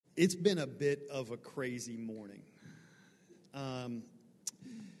It's been a bit of a crazy morning.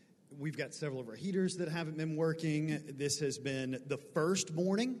 We've got several of our heaters that haven't been working. This has been the first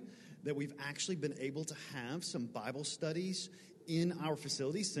morning that we've actually been able to have some Bible studies in our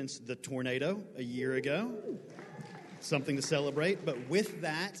facility since the tornado a year ago. Something to celebrate. But with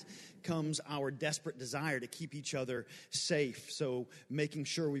that comes our desperate desire to keep each other safe. So making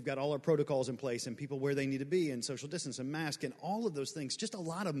sure we've got all our protocols in place and people where they need to be and social distance and mask and all of those things. Just a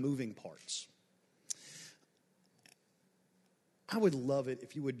lot of moving parts. I would love it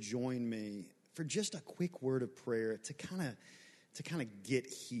if you would join me for just a quick word of prayer to kind of get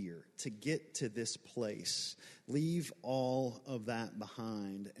here, to get to this place. Leave all of that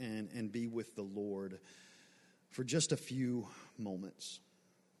behind and be with the Lord for just a few moments.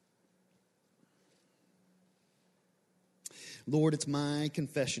 Lord, it's my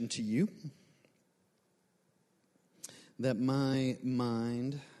confession to you that my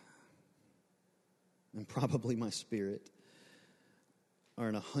mind and probably my spirit are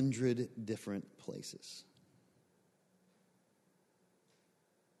in 100 different places.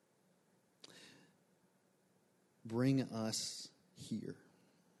 Bring us here.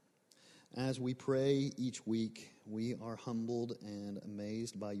 As we pray each week, we are humbled and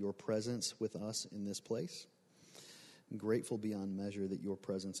amazed by your presence with us in this place. I'm grateful beyond measure that your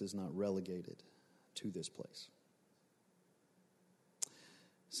presence is not relegated to this place.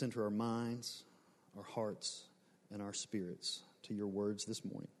 Center our minds, our hearts, and our spirits to your words this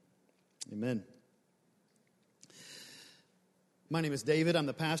morning. Amen. My name is David. I'm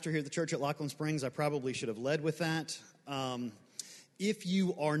the pastor here at the church at Lockeland Springs. I probably should have led with that. If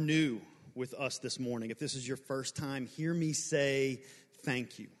you are new with us this morning, if this is your first time, hear me say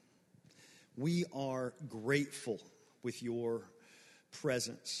thank you. We are grateful with your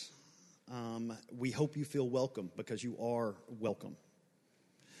presence. We hope you feel welcome because you are welcome.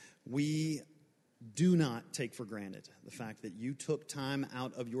 We do not take for granted the fact that you took time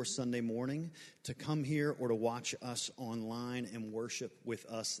out of your Sunday morning to come here or to watch us online and worship with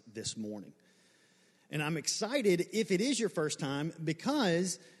us this morning. And I'm excited if it is your first time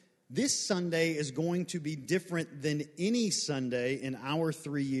because this Sunday is going to be different than any Sunday in our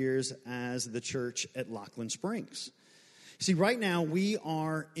 3 years as the church at Lockeland Springs. See, right now we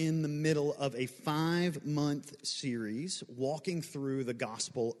are in the middle of a 5-month series walking through the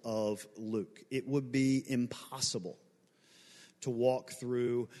Gospel of Luke. It would be impossible to walk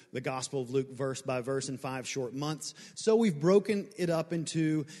through the Gospel of Luke verse by verse in 5 short months. So we've broken it up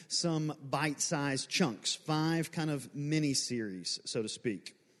into some bite-sized chunks, 5 kind of mini-series, so to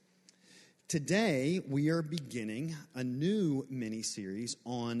speak. Today, we are beginning a new mini-series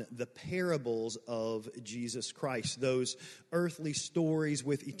on the parables of Jesus Christ, those earthly stories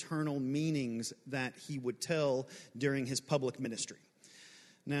with eternal meanings that he would tell during his public ministry.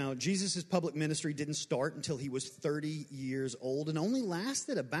 Now, Jesus' public ministry didn't start until he was 30 years old and only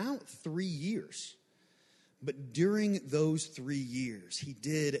lasted about 3 years. But during those 3 years, he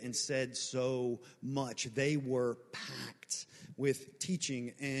did and said so much. They were packed with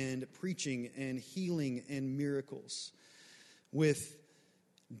teaching and preaching and healing and miracles, with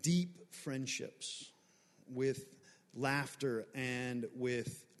deep friendships, with laughter and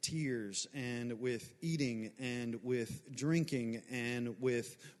with tears and with eating and with drinking and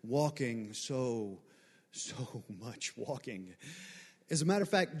with walking, so much walking. As a matter of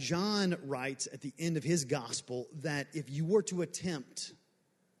fact, John writes at the end of his gospel that if you were to attempt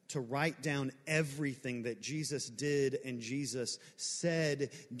to write down everything that Jesus did and Jesus said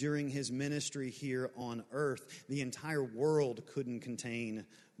during his ministry here on earth, the entire world couldn't contain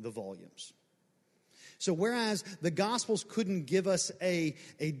the volumes. So whereas the Gospels couldn't give us a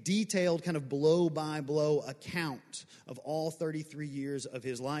detailed kind of blow-by-blow account of all 33 years of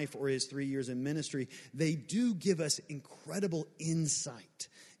his life or his 3 years in ministry, they do give us incredible insight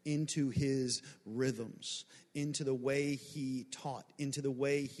into his rhythms, into the way he taught, into the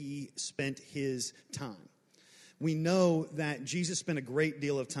way he spent his time. We know that Jesus spent a great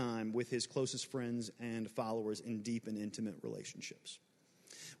deal of time with his closest friends and followers in deep and intimate relationships.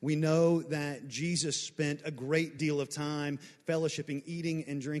 We know that Jesus spent a great deal of time fellowshipping, eating,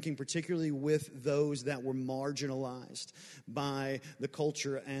 and drinking, particularly with those that were marginalized by the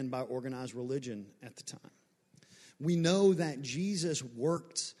culture and by organized religion at the time. We know that Jesus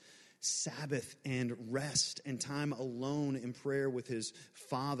worked Sabbath and rest and time alone in prayer with his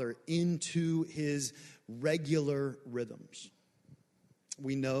Father into his regular rhythms.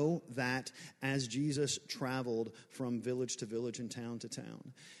 We know that as Jesus traveled from village to village and town to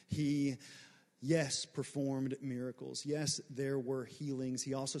town, he yes, performed miracles. Yes, there were healings.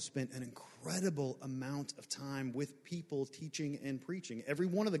 He also spent an incredible amount of time with people teaching and preaching. Every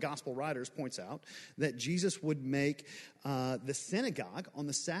one of the gospel writers points out that Jesus would make the synagogue on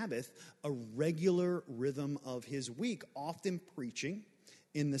the Sabbath a regular rhythm of his week, often preaching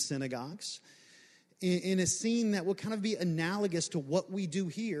in the synagogues in a scene that will kind of be analogous to what we do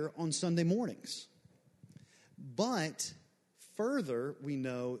here on Sunday mornings. But further, we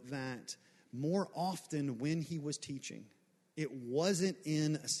know that more often when he was teaching, it wasn't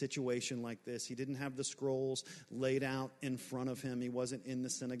in a situation like this. He didn't have the scrolls laid out in front of him. He wasn't in the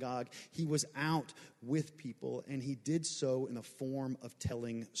synagogue. He was out with people, and he did so in the form of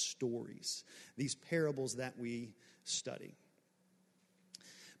telling stories, these parables that we study.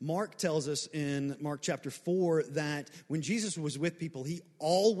 Mark tells us in Mark chapter 4 that when Jesus was with people, he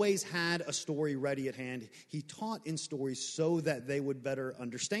always had a story ready at hand. He taught in stories so that they would better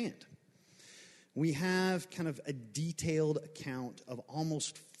understand. We have kind of a detailed account of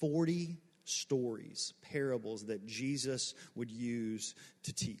almost 40 stories, parables that Jesus would use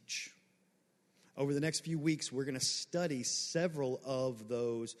to teach. Over the next few weeks, we're going to study several of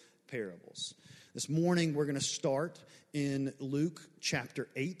those parables. This morning, we're going to start in Luke chapter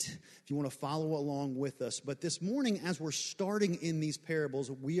 8, if you want to follow along with us. But this morning, as we're starting in these parables,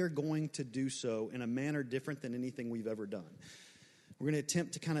 we are going to do so in a manner different than anything we've ever done. We're going to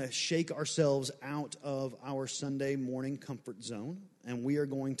attempt to kind of shake ourselves out of our Sunday morning comfort zone, and we are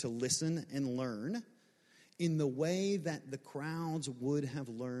going to listen and learn in the way that the crowds would have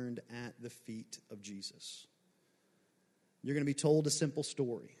learned at the feet of Jesus. You're going to be told a simple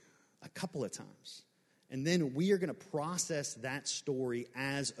story a couple of times, and then we are going to process that story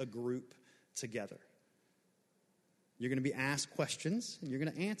as a group together. You're going to be asked questions, and you're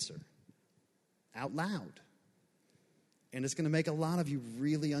going to answer out loud. And it's going to make a lot of you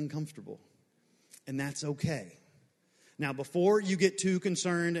really uncomfortable. And that's okay. Now, before you get too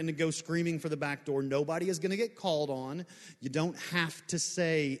concerned and to go screaming for the back door, nobody is going to get called on. You don't have to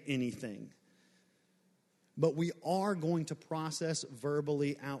say anything. But we are going to process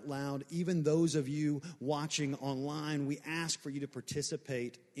verbally out loud. Even those of you watching online, we ask for you to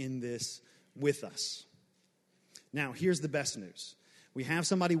participate in this with us. Now, here's the best news. We have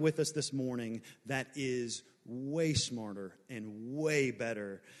somebody with us this morning that is way smarter and way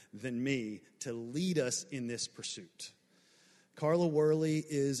better than me to lead us in this pursuit. Carla Worley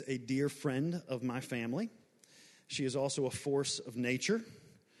is a dear friend of my family. She is also a force of nature.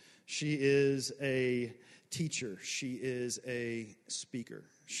 She is a teacher. She is a speaker.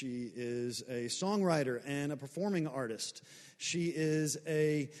 She is a songwriter and a performing artist. She is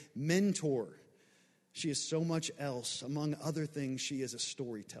a mentor. She is so much else. Among other things, she is a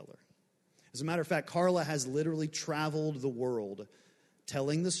storyteller. As a matter of fact, Carla has literally traveled the world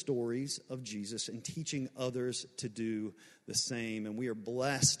telling the stories of Jesus and teaching others to do the same. And we are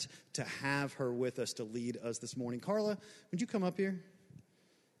blessed to have her with us to lead us this morning. Carla, would you come up here?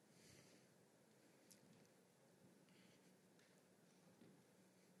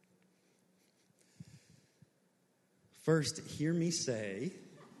 First, hear me say...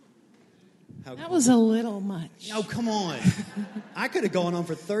 That was a little much. Oh, come on. I could have gone on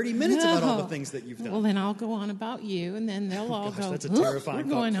for 30 minutes about all the things that you've done. Well, then I'll go on about you, and then they'll all go, that's a terrifying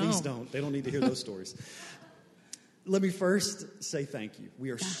thought. Please home. don't. They don't need to hear those stories. Let me first say thank you. We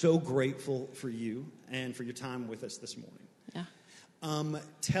are so grateful for you and for your time with us this morning. Yeah.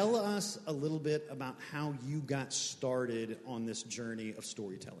 Tell us a little bit about how you got started on this journey of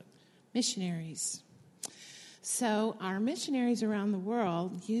storytelling. Missionaries. So our missionaries around the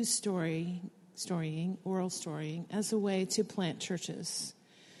world use storying, oral storying, as a way to plant churches,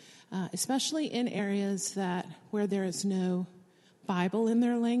 especially in areas where there is no Bible in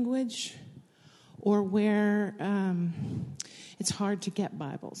their language, or where it's hard to get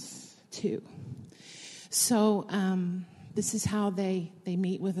Bibles too. So this is how they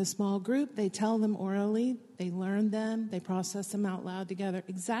meet with a small group. They tell them orally, they learn them, they process them out loud together,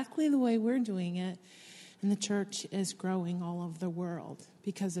 exactly the way we're doing it. And the church is growing all over the world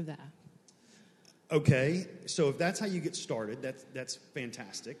because of that. Okay, so if that's how you get started, that's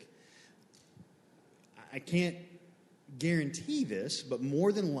fantastic. I can't guarantee this, but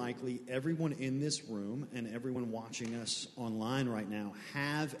more than likely everyone in this room and everyone watching us online right now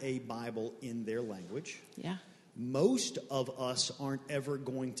have a Bible in their language. Yeah. Most of us aren't ever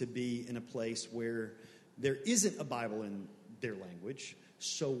going to be in a place where there isn't a Bible in their language.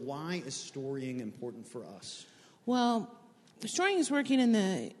 So why is storying important for us? Well, storying is working in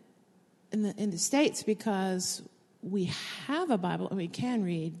the States because we have a Bible and we can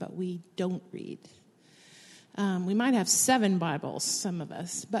read, but we don't read. We might have 7 Bibles, some of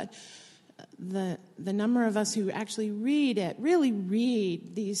us, but the number of us who actually really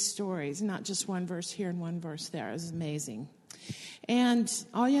read these stories, not just one verse here and one verse there, is amazing. And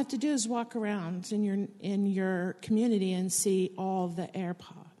all you have to do is walk around in your community and see all the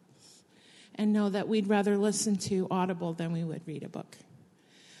AirPods and know that we'd rather listen to Audible than we would read a book.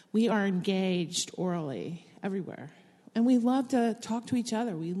 We are engaged orally everywhere. And we love to talk to each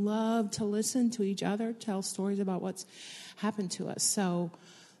other. We love to listen to each other, tell stories about what's happened to us. So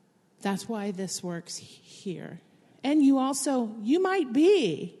that's why this works here. And you might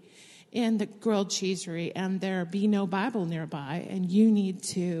be in the grilled cheesery and there be no Bible nearby, and you need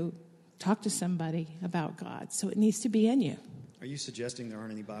to talk to somebody about God. So it needs to be in you. Are you suggesting there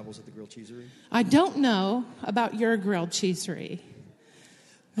aren't any Bibles at the grilled cheesery? I don't know about your grilled cheesery.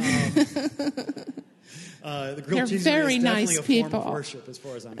 The grilled They're cheesery very is definitely nice a people. form of worship, as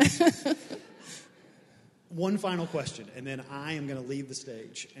far as I'm concerned. One final question, and then I am going to leave the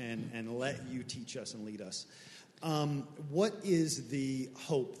stage and let you teach us and lead us. What is the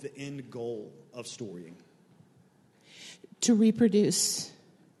hope, the end goal of storying? To reproduce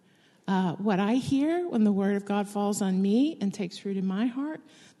what I hear when the Word of God falls on me and takes root in my heart,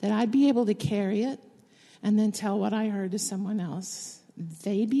 that I'd be able to carry it and then tell what I heard to someone else.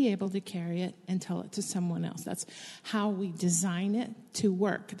 They'd be able to carry it and tell it to someone else. That's how we design it to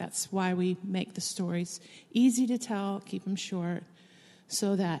work. That's why we make the stories easy to tell, keep them short,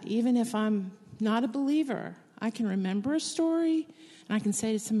 so that even if I'm not a believer, I can remember a story and I can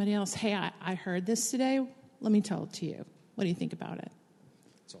say to somebody else, hey, I heard this today. Let me tell it to you. What do you think about it?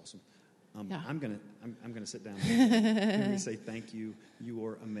 That's awesome. Yeah. I'm gonna sit down and we say thank you. You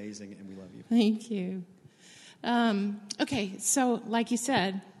are amazing, and we love you. Thank you. Okay, so like you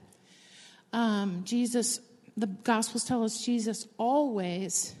said, Jesus, the Gospels tell us Jesus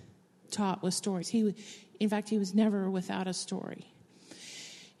always taught with stories. In fact, he was never without a story.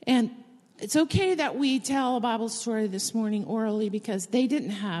 And it's okay that we tell a Bible story this morning orally because they didn't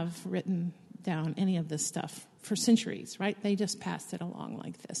have written down any of this stuff for centuries, right? They just passed it along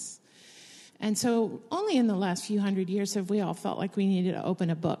like this. And so only in the last few hundred years have we all felt like we needed to open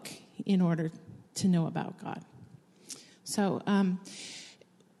a book in order to know about God. So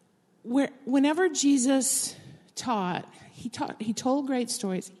whenever Jesus taught, he told great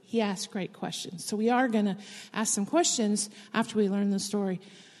stories. He asked great questions. So we are going to ask some questions after we learn the story.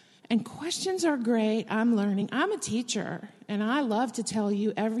 And questions are great. I'm learning. I'm a teacher, and I love to tell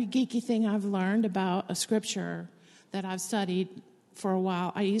you every geeky thing I've learned about a scripture that I've studied for a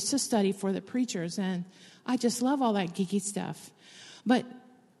while. I used to study for the preachers, and I just love all that geeky stuff. But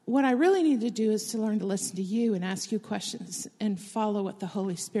what I really need to do is to learn to listen to you and ask you questions and follow what the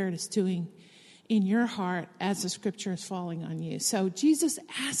Holy Spirit is doing in your heart as the scripture is falling on you. So Jesus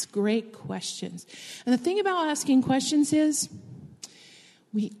asked great questions. And the thing about asking questions is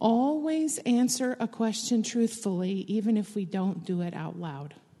we always answer a question truthfully, even if we don't do it out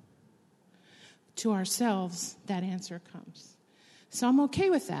loud. To ourselves, that answer comes. So I'm okay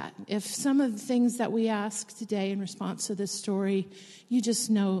with that. If some of the things that we ask today in response to this story, you just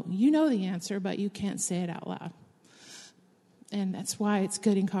know the answer, but you can't say it out loud. And that's why it's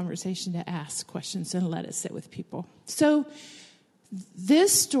good in conversation to ask questions and let it sit with people. So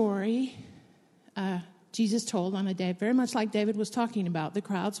this story, Jesus told on a day, very much like David was talking about. The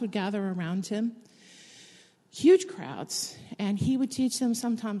crowds would gather around him, huge crowds, and he would teach them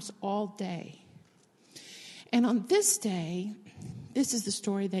sometimes all day. And on this day, this is the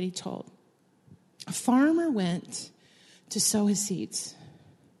story that he told. A farmer went to sow his seeds.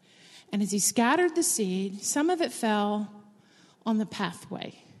 And as he scattered the seed, some of it fell on the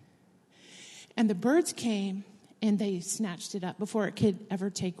pathway. And the birds came and they snatched it up before it could ever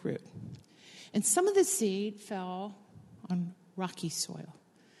take root. And some of the seed fell on rocky soil.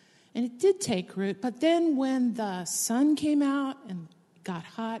 And it did take root, but then when the sun came out and it got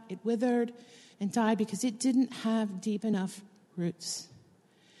hot, it withered and died because it didn't have deep enough roots.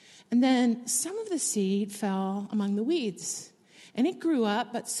 And then some of the seed fell among the weeds. And it grew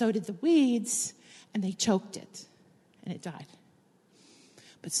up, but so did the weeds, and they choked it, and it died.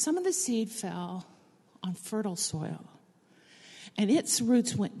 But some of the seed fell on fertile soil. And its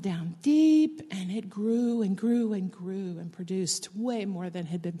roots went down deep, and it grew and grew and grew and produced way more than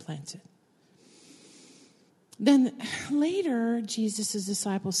had been planted. Then later, Jesus'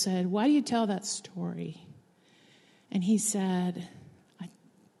 disciples said, "Why do you tell that story?" And he said,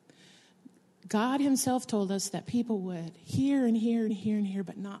 God himself told us that people would hear and hear and hear and hear,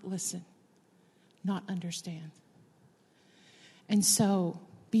 but not listen, not understand. And so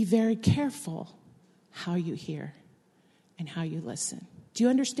be very careful how you hear and how you listen. Do you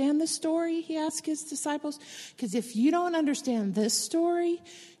understand the story? He asked his disciples. Because if you don't understand this story,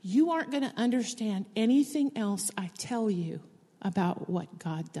 you aren't going to understand anything else I tell you about what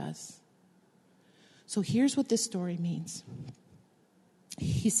God does. So here's what this story means.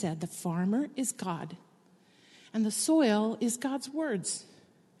 He said, the farmer is God, and the soil is God's words.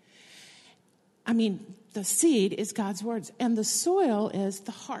 The seed is God's words, and the soil is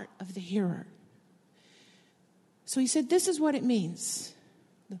the heart of the hearer. So he said, this is what it means.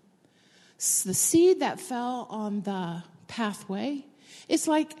 The seed that fell on the pathway, it's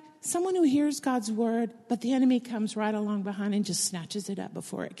like someone who hears God's word, but the enemy comes right along behind and just snatches it up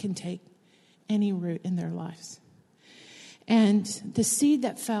before it can take any root in their lives. And the seed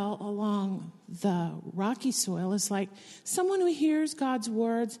that fell along the rocky soil is like someone who hears God's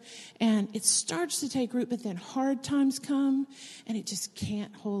words and it starts to take root, but then hard times come and it just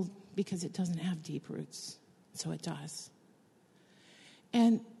can't hold because it doesn't have deep roots. So it dies.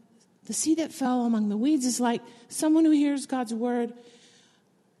 And the seed that fell among the weeds is like someone who hears God's word,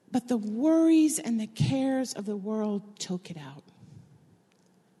 but the worries and the cares of the world choke it out.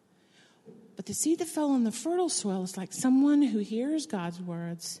 But the seed that fell on the fertile soil is like someone who hears God's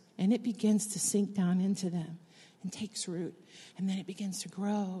words and it begins to sink down into them and takes root. And then it begins to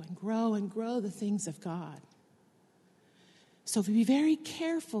grow and grow and grow the things of God. So be very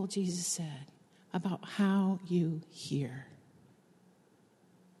careful, Jesus said, about how you hear.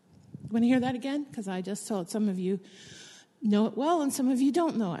 You want to hear that again? Because I just told some of you know it well and some of you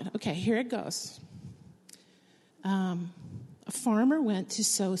don't know it. Okay, here it goes. A farmer went to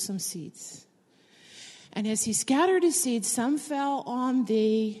sow some seeds. And as he scattered his seeds, some fell on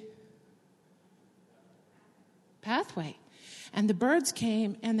the pathway. And the birds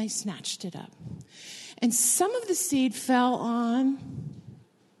came and they snatched it up. And some of the seed fell on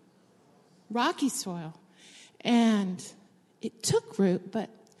rocky soil. And it took root, but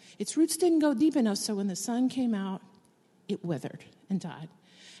its roots didn't go deep enough, so when the sun came out, it withered and died.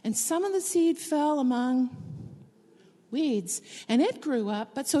 And some of the seed fell among weeds, and it grew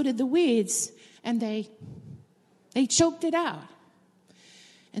up, but so did the weeds, and they choked it out.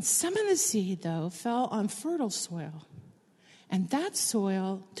 And some of the seed, though, fell on fertile soil, and that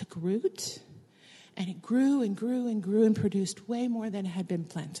soil took root, and it grew and grew and grew and produced way more than had been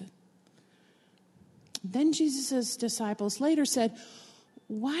planted. Then Jesus' disciples later said,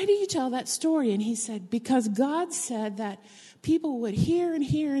 why do you tell that story? And he said, because God said that people would hear and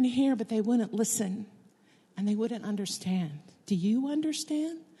hear and hear, but they wouldn't listen and they wouldn't understand. Do you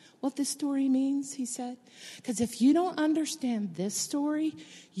understand what this story means? He said, because if you don't understand this story,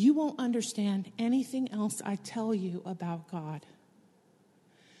 you won't understand anything else I tell you about God.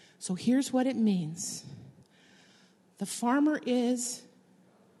 So here's what it means. The farmer is,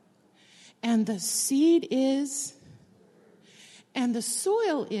 and the seed is, and the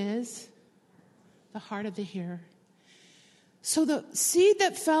soil is the heart of the hearer. So the seed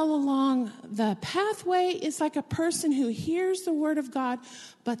that fell along the pathway is like a person who hears the word of God,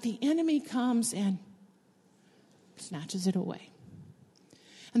 but the enemy comes and snatches it away.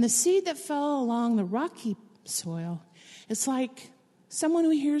 And the seed that fell along the rocky soil is like someone who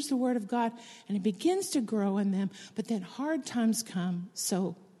hears the word of God and it begins to grow in them, but then hard times come,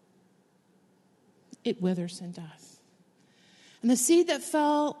 so it withers and dies. And the seed that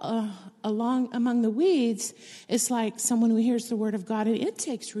fell among the weeds is like someone who hears the word of God and it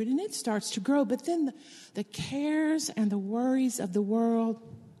takes root and it starts to grow. But then the cares and the worries of the world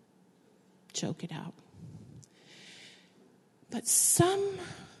choke it out. But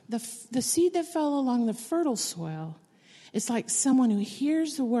the seed that fell along the fertile soil is like someone who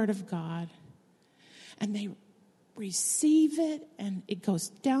hears the word of God and they receive it and it goes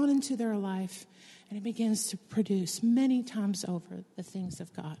down into their life. And it begins to produce many times over the things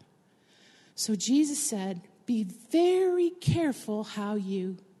of God. So Jesus said, be very careful how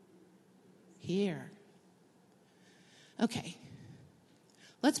you hear. Okay,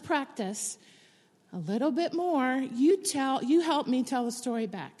 let's practice a little bit more. You help me tell the story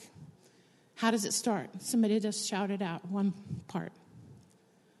back. How does it start? Somebody just shout it out, one part.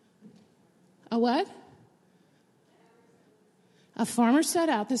 A what? A farmer set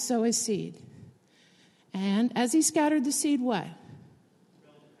out to sow his seed. And as he scattered the seed, what?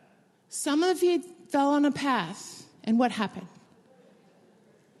 Some of it fell on a path. And what happened?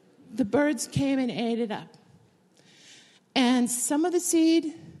 The birds came and ate it up. And some of the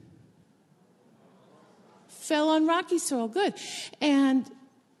seed fell on rocky soil. Good. And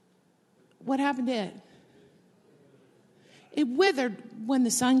what happened to it? It withered when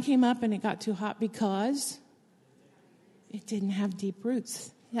the sun came up and it got too hot because it didn't have deep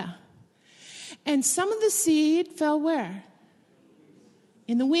roots. Yeah. And some of the seed fell where?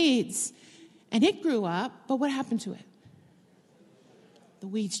 in the weeds. And it grew up, but what happened to it? The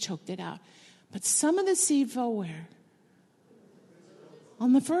weeds choked it out. But some of the seed fell where?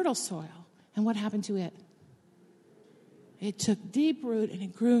 On the fertile soil. And what happened to it? It took deep root, and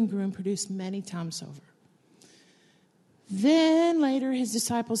it grew and produced many times over. Then later his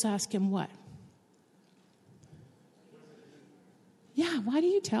disciples asked him what? Yeah, why do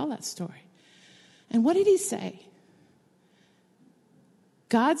you tell that story? And what did he say?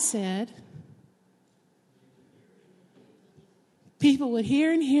 God said people would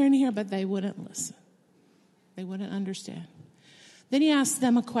hear and hear and hear, but they wouldn't listen. They wouldn't understand. Then he asked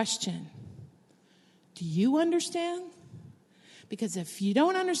them a question. Do you understand? Because if you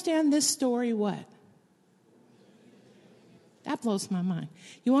don't understand this story, what? That blows my mind.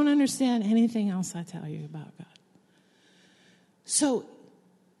 You won't understand anything else I tell you about God. So,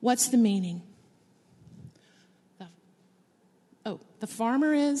 what's the meaning? The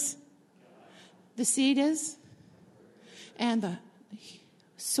farmer is, the seed is, and the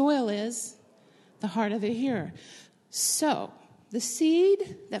soil is the heart of the hearer. So, the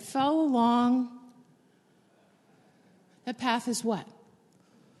seed that fell along the path is what?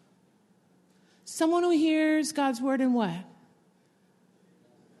 Someone who hears God's word and what?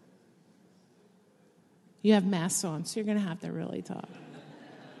 You have masks on, so you're going to have to really talk.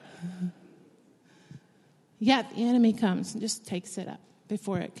 Yet the enemy comes and just takes it up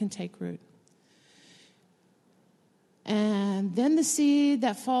before it can take root. And then the seed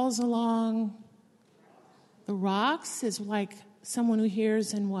that falls along the rocks is like someone who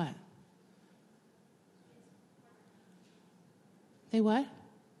hears and what? They what?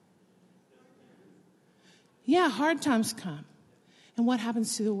 Yeah, hard times come. And what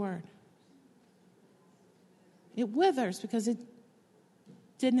happens to the word? It withers because it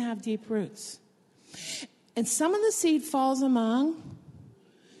didn't have deep roots. And some of the seed falls among,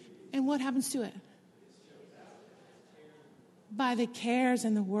 and what happens to it? By the cares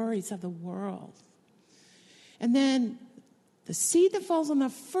and the worries of the world. And then the seed that falls on the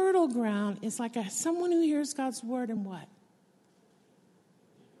fertile ground is like someone who hears God's word and what?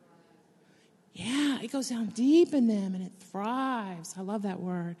 Yeah, it goes down deep in them and it thrives. I love that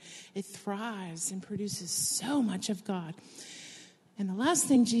word. It thrives and produces so much of God. And the last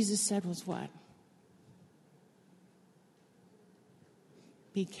thing Jesus said was what?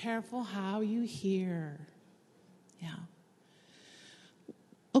 Be careful how you hear. Yeah.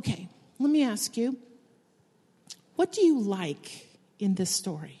 Okay, let me ask you, what do you like in this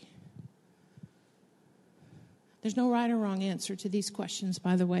story? There's no right or wrong answer to these questions,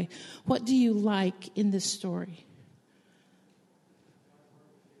 by the way. What do you like in this story?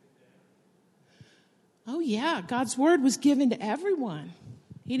 Oh, yeah, God's word was given to everyone.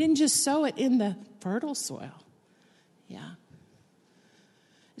 He didn't just sow it in the fertile soil. Yeah.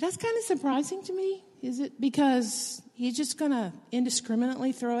 That's kind of surprising to me. Is it because he's just going to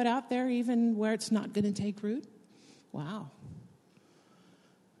indiscriminately throw it out there even where it's not going to take root? Wow.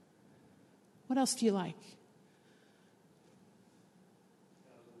 What else do you like?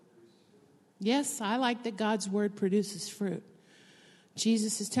 Yes, I like that God's word produces fruit.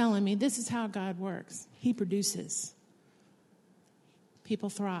 Jesus is telling me this is how God works. He produces.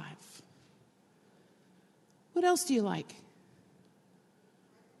 People thrive. What else do you like?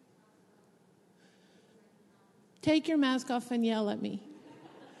 Take your mask off and yell at me.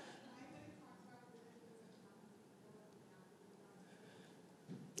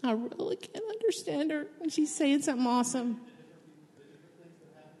 I really can't understand her when she's saying something awesome.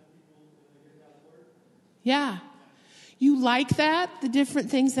 Yeah. You like that? The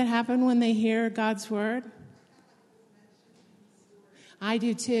different things that happen when they hear God's word? I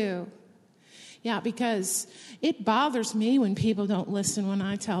do too. Yeah, because it bothers me when people don't listen when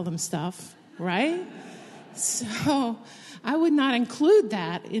I tell them stuff, right? So I would not include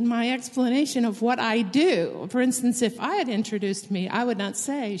that in my explanation of what I do. For instance, if I had introduced me, I would not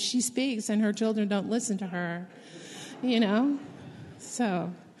say she speaks and her children don't listen to her, you know?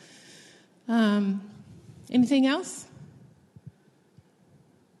 So, anything else?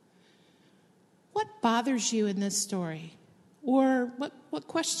 What bothers you in this story? Or what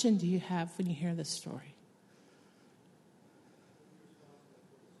question do you have when you hear this story?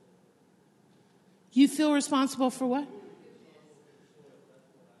 You feel responsible for what?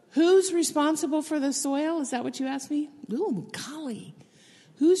 Who's responsible for the soil? Is that what you asked me? Ooh, golly.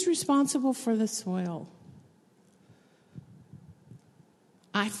 Who's responsible for the soil?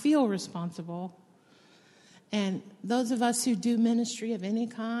 I feel responsible. And those of us who do ministry of any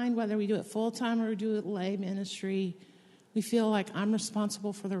kind, whether we do it full-time or we do it lay ministry, we feel like I'm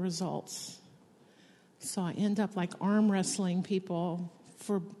responsible for the results. So I end up like arm wrestling people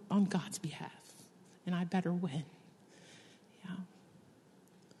on God's behalf, and I better win. Yeah.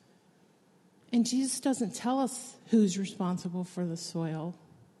 And Jesus doesn't tell us who's responsible for the soil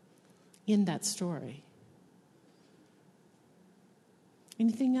in that story.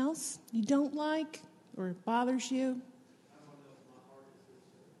 Anything else you don't like or bothers you?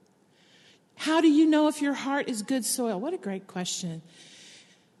 How do you know if your heart is good soil? What a great question.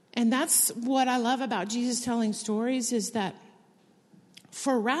 And that's what I love about Jesus telling stories, is that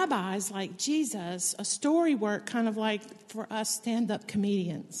for rabbis like Jesus, a story worked kind of like for us stand-up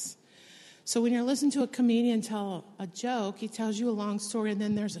comedians. So when you're listening to a comedian tell a joke, he tells you a long story and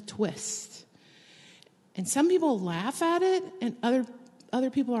then there's a twist. And some people laugh at it and other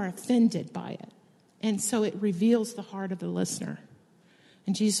people are offended by it. And so it reveals the heart of the listener.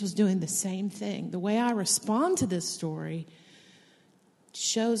 And Jesus was doing the same thing. The way I respond to this story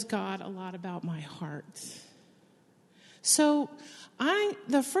shows God a lot about my heart. So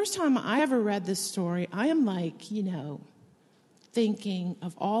the first time I ever read this story, I am like, thinking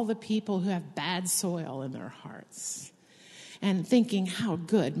of all the people who have bad soil in their hearts and thinking how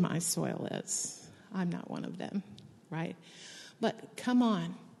good my soil is. I'm not one of them, right? But come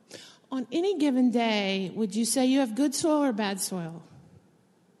on. On any given day, would you say you have good soil or bad soil?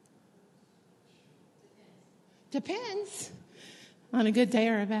 Depends. On a good day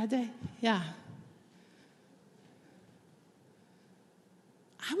or a bad day? Yeah.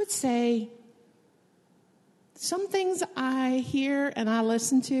 I would say some things I hear and I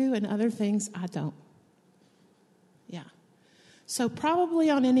listen to and other things I don't. Yeah. So probably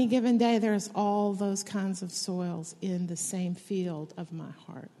on any given day, there's all those kinds of soils in the same field of my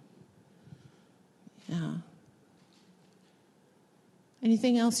heart. Yeah.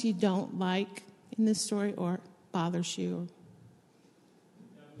 Anything else you don't like in this story or bothers you?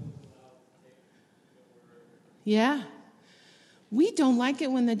 Yeah. We don't like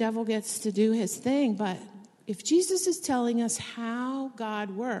it when the devil gets to do his thing, but if Jesus is telling us how God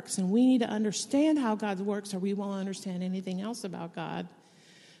works, and we need to understand how God works or we won't understand anything else about God,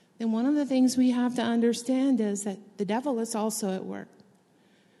 then one of the things we have to understand is that the devil is also at work.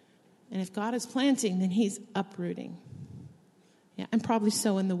 And if God is planting, then he's uprooting. Yeah, and probably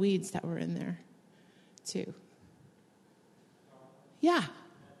sowing the weeds that were in there too. Yeah.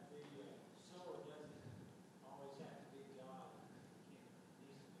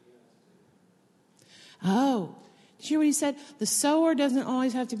 Oh, did you hear what he said? The sower doesn't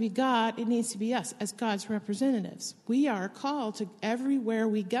always have to be God. It needs to be us as God's representatives. We are called to everywhere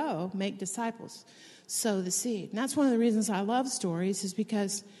we go, make disciples, sow the seed. And that's one of the reasons I love stories, is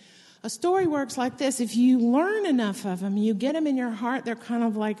because a story works like this. If you learn enough of them, you get them in your heart, they're kind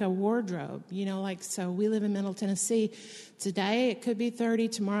of like a wardrobe. So we live in Middle Tennessee. Today it could be 30,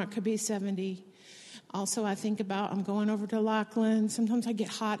 tomorrow it could be 70. Also, I think about, I'm going over to Lockeland. Sometimes I get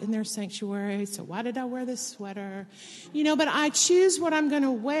hot in their sanctuary. So why did I wear this sweater? But I choose what I'm going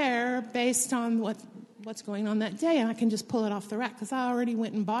to wear based on what's going on that day. And I can just pull it off the rack because I already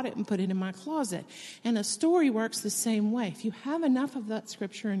went and bought it and put it in my closet. And a story works the same way. If you have enough of that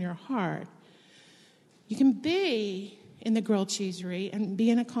scripture in your heart, you can be in the grilled cheesery and be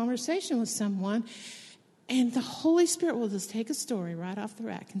in a conversation with someone. And the Holy Spirit will just take a story right off the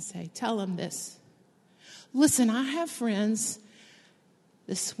rack and say, tell them this. Listen, I have friends,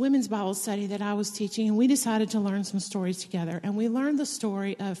 this women's Bible study that I was teaching, and we decided to learn some stories together. And we learned the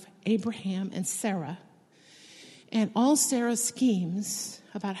story of Abraham and Sarah and all Sarah's schemes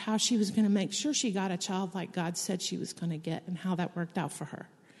about how she was going to make sure she got a child like God said she was going to get, and how that worked out for her.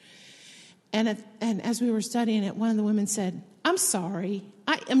 And as we were studying it, one of the women said, I'm sorry,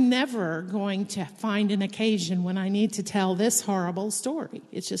 I am never going to find an occasion when I need to tell this horrible story.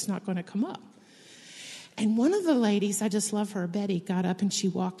 It's just not going to come up. And one of the ladies, I just love her, Betty, got up and she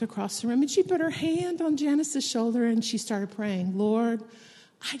walked across the room and she put her hand on Janice's shoulder and she started praying, Lord,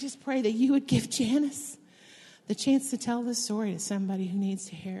 I just pray that you would give Janice the chance to tell this story to somebody who needs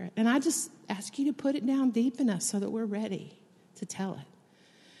to hear it. And I just ask you to put it down deep in us so that we're ready to tell it.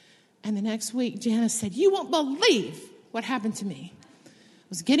 And the next week, Janice said, you won't believe what happened to me. I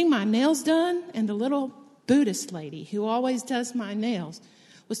was getting my nails done, and the little Buddhist lady who always does my nails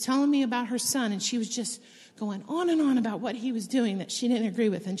was telling me about her son, and she was just going on and on about what he was doing that she didn't agree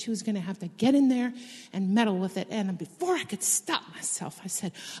with, and she was going to have to get in there and meddle with it. And before I could stop myself, I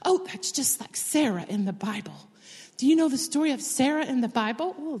said, oh, that's just like Sarah in the Bible. Do you know the story of Sarah in the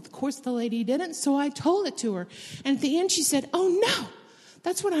Bible? Well, of course the lady didn't, so I told it to her. And at the end she said, oh no,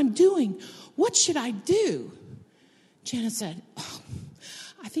 that's what I'm doing. What should I do? Janice said, oh,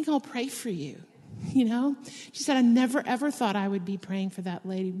 I think I'll pray for you. She said, I never, ever thought I would be praying for that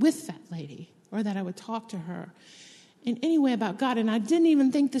lady, with that lady, or that I would talk to her. in any way about God. And I didn't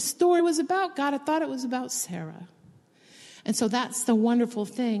even think the story was about God. I thought it was about Sarah. And so that's the wonderful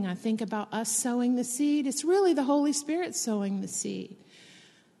thing. I think about us sowing the seed. It's really the Holy Spirit sowing the seed.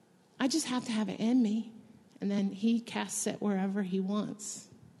 I just have to have it in me. And then he casts it wherever he wants.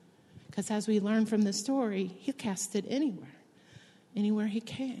 Because as we learn from the story, he'll cast it anywhere he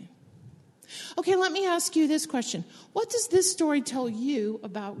can. Okay, let me ask you this question. What does this story tell you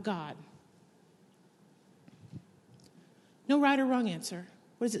about God? No right or wrong answer.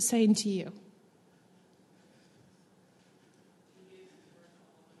 What is it saying to you?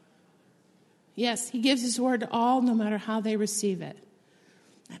 Yes, he gives his word to all, no matter how they receive it.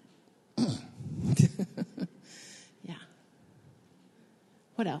 Yeah.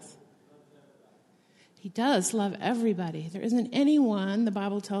 What else? He does love everybody. There isn't anyone, the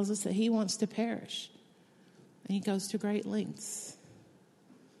Bible tells us, that he wants to perish. And he goes to great lengths.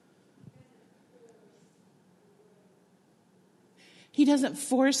 He doesn't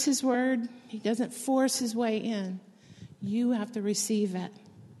force his word. He doesn't force his way in. You have to receive it.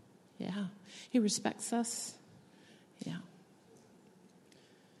 Yeah. He respects us. Yeah.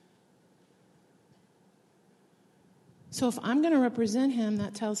 So if I'm going to represent him,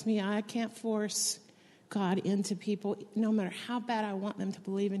 that tells me I can't force God into people, no matter how bad I want them to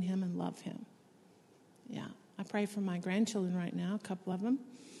believe in him and love him. Yeah. I pray for my grandchildren right now, a couple of them.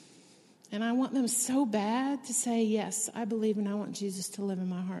 And I want them so bad to say, yes, I believe and I want Jesus to live in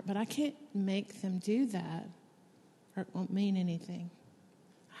my heart. But I can't make them do that, or it won't mean anything.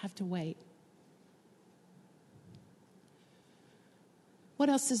 I have to wait. What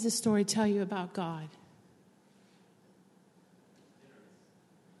else does this story tell you about God?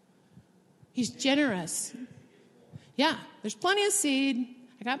 He's generous. Yeah, there's plenty of seed.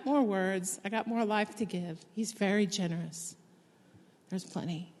 I got more words. I got more life to give. He's very generous. There's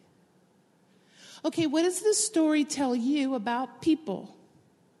plenty. Okay, what does this story tell you about people?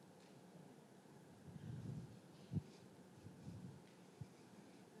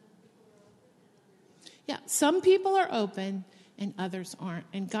 Yeah, some people are open and others aren't.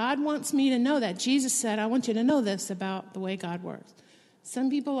 And God wants me to know that. Jesus said, I want you to know this about the way God works.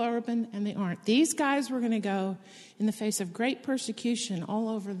 Some people are open and they aren't. These guys were going to go in the face of great persecution all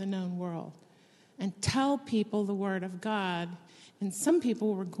over the known world and tell people the word of God. And some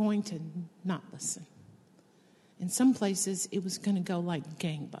people were going to not listen. In some places, it was going to go like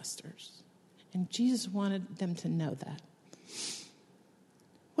gangbusters. And Jesus wanted them to know that.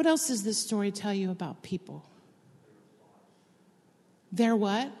 What else does this story tell you about people? They're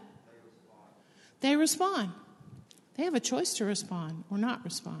what? They respond. They have a choice to respond or not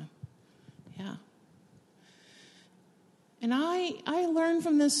respond. Yeah. And I learned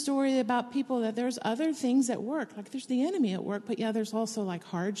from this story about people that there's other things at work. Like there's the enemy at work, but yeah, there's also like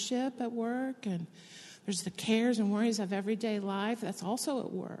hardship at work, and there's the cares and worries of everyday life. That's also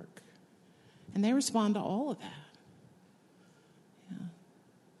at work. And they respond to all of that. Yeah.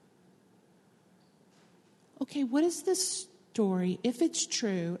 Okay, what is this story, if it's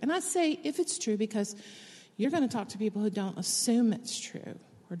true? And I say if it's true because you're going to talk to people who don't assume it's true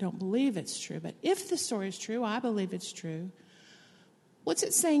or don't believe it's true. But if the story is true, I believe it's true. What's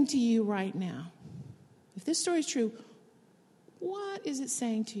it saying to you right now? If this story is true, what is it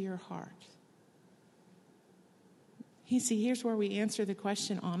saying to your heart? You see, here's where we answer the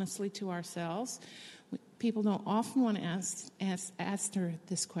question honestly to ourselves. People don't often want to ask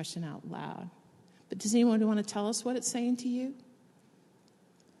this question out loud. But does anyone want to tell us what it's saying to you?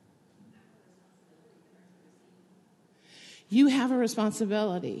 You have a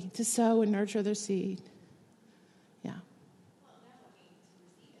responsibility to sow and nurture the seed. Yeah.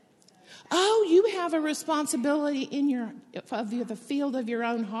 Oh, you have a responsibility in the field of your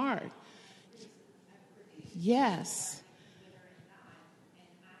own heart. Yes.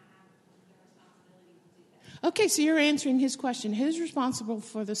 Okay, so you're answering his question. Who's responsible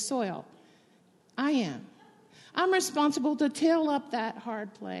for the soil? I am. I'm responsible to till up that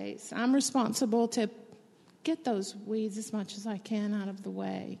hard place. I'm responsible to get those weeds as much as I can out of the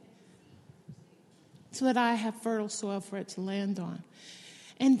way so that I have fertile soil for it to land on.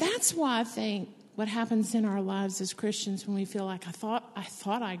 And that's why I think what happens in our lives as Christians when we feel like I thought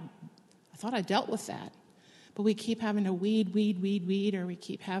I dealt with that, but we keep having to weed, or we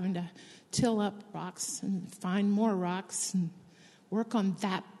keep having to till up rocks and find more rocks and work on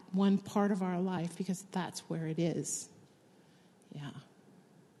that one part of our life because that's where it is. Yeah.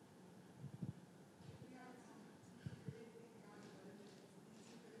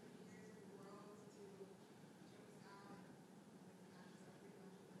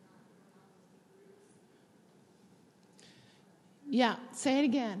 Yeah, say it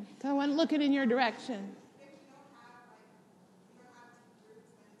again. I wasn't looking in your direction.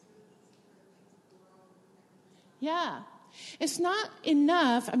 Yeah. It's not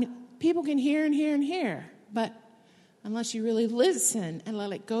enough. I mean, people can hear and hear and hear, but unless you really listen and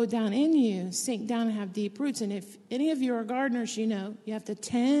let it go down in you, sink down and have deep roots. And if any of you are gardeners, you know, you have to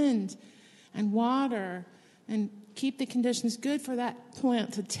tend and water and keep the conditions good for that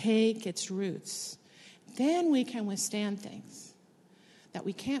plant to take its roots. Then we can withstand things that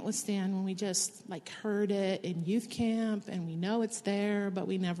we can't withstand when we just like heard it in youth camp and we know it's there, but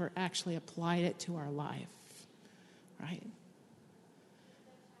we never actually applied it to our life, right?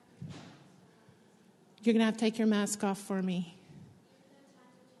 You're going to have to take your mask off for me.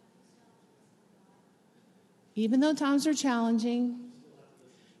 Even though times are challenging,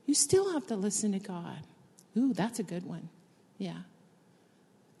 you still have to listen to God. Ooh, that's a good one. Yeah.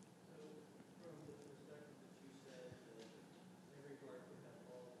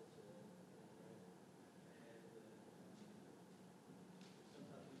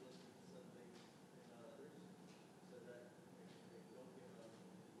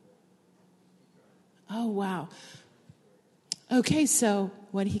 Oh, wow. Okay, so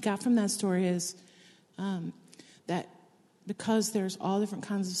what he got from that story is that because there's all different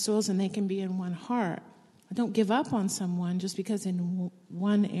kinds of soils and they can be in one heart, don't give up on someone just because in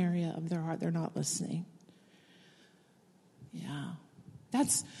one area of their heart they're not listening. Yeah.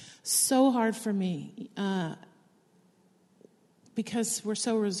 That's so hard for me because we're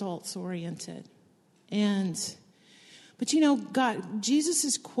so results-oriented. But you know, Jesus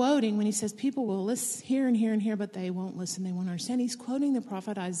is quoting when he says people will listen, hear and hear and hear, but they won't listen, they won't understand. He's quoting the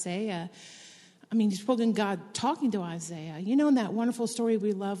prophet Isaiah. I mean, he's quoting God talking to Isaiah. You know, in that wonderful story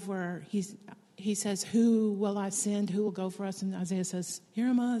we love where he says, who will I send? Who will go for us? And Isaiah says, here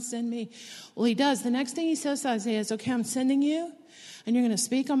am I, send me. Well, he does. The next thing he says to Isaiah is, okay, I'm sending you, and you're going to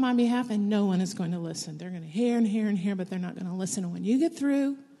speak on my behalf, and no one is going to listen. They're going to hear and hear and hear, but they're not going to listen. And when you get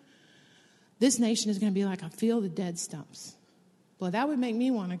through, this nation is going to be like a field of dead stumps. Well, that would make me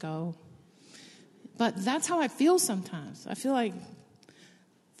want to go. But that's how I feel sometimes. I feel like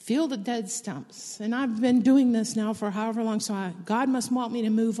field of dead stumps. And I've been doing this now for however long, so God must want me to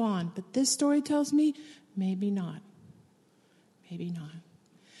move on. But this story tells me, maybe not. Maybe not.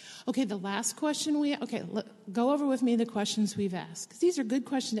 Okay, the last question go over with me the questions we've asked. Because these are good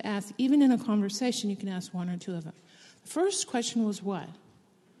questions to ask. Even in a conversation, you can ask one or two of them. The first question was what?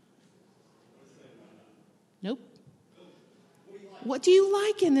 Nope. What do you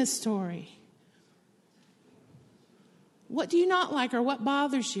like in this story? What do you not like, or what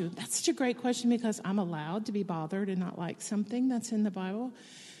bothers you? That's such a great question because I'm allowed to be bothered and not like something that's in the Bible.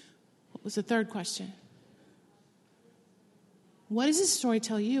 What was the third question? What does this story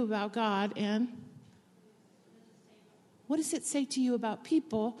tell you about God, and what does it say to you about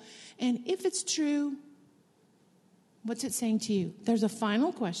people? And if it's true, what's it saying to you? There's a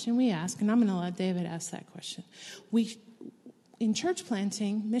final question we ask, and I'm going to let David ask that question. In church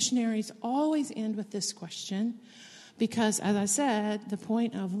planting, missionaries always end with this question because, as I said, the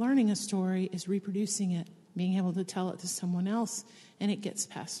point of learning a story is reproducing it, being able to tell it to someone else, and it gets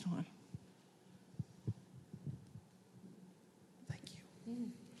passed on. Thank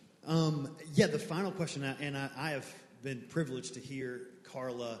you. The final question, and I have been privileged to hear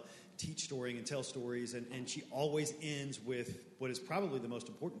Carla teach storying and tell stories, and she always ends with what is probably the most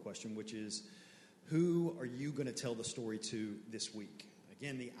important question, which is, who are you going to tell the story to this week?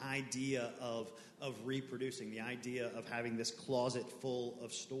 Again, the idea of reproducing, the idea of having this closet full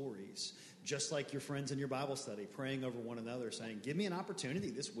of stories, just like your friends in your Bible study, praying over one another, saying, give me an opportunity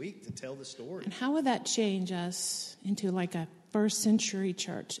this week to tell the story. And how would that change us into like a first century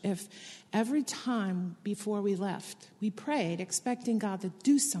church if every time before we left, we prayed expecting God to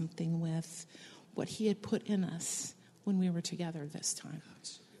do something with what he had put in us when we were together this time?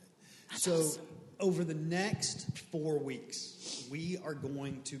 That's awesome. Over the next 4 weeks, we are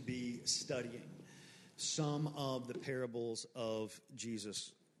going to be studying some of the parables of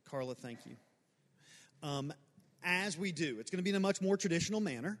Jesus. Carla, thank you. As we do, it's going to be in a much more traditional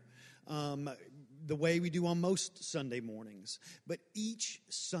manner, the way we do on most Sunday mornings. But each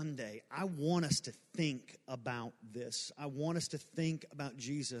Sunday, I want us to think about this. I want us to think about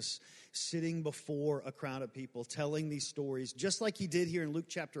Jesus sitting before a crowd of people, telling these stories, just like he did here in Luke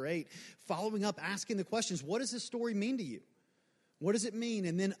chapter 8, following up, asking the questions, what does this story mean to you? What does it mean?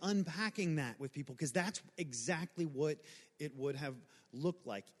 And then unpacking that with people, because that's exactly what it would have looked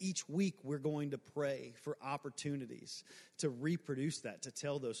like. Each week, we're going to pray for opportunities to reproduce that, to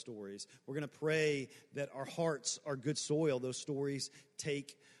tell those stories. We're going to pray that our hearts are good soil, those stories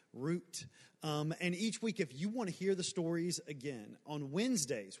take root. And each week, if you want to hear the stories again, on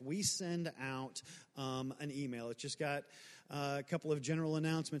Wednesdays, we send out an email. It's just got a couple of general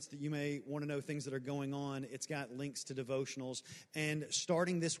announcements that you may want to know, things that are going on. It's got links to devotionals. And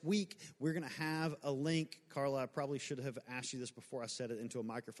starting this week, we're going to have a link. Carla, I probably should have asked you this before I said it into a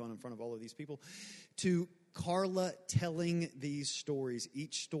microphone in front of all of these people, to Carla telling these stories,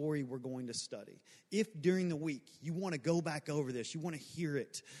 each story we're going to study. If during the week you want to go back over this, you want to hear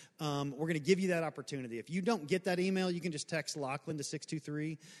it, we're going to give you that opportunity. If you don't get that email, you can just text Lockeland to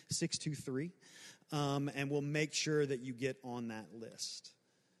 623-623, and we'll make sure that you get on that list.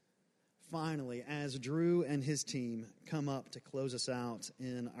 Finally, as Drew and his team come up to close us out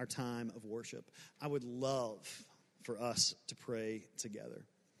in our time of worship, I would love for us to pray together.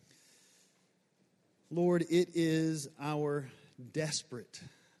 Lord, it is our desperate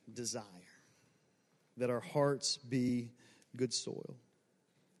desire that our hearts be good soil.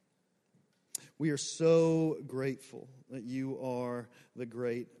 We are so grateful that you are the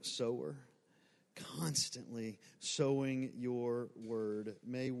great sower, constantly sowing your word.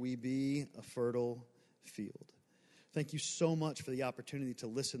 May we be a fertile field. Thank you so much for the opportunity to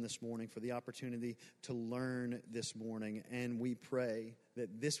listen this morning, for the opportunity to learn this morning. And we pray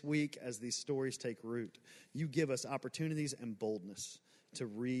that this week, as these stories take root, you give us opportunities and boldness to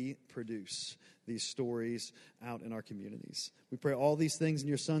reproduce these stories out in our communities. We pray all these things in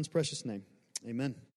your Son's precious name. Amen.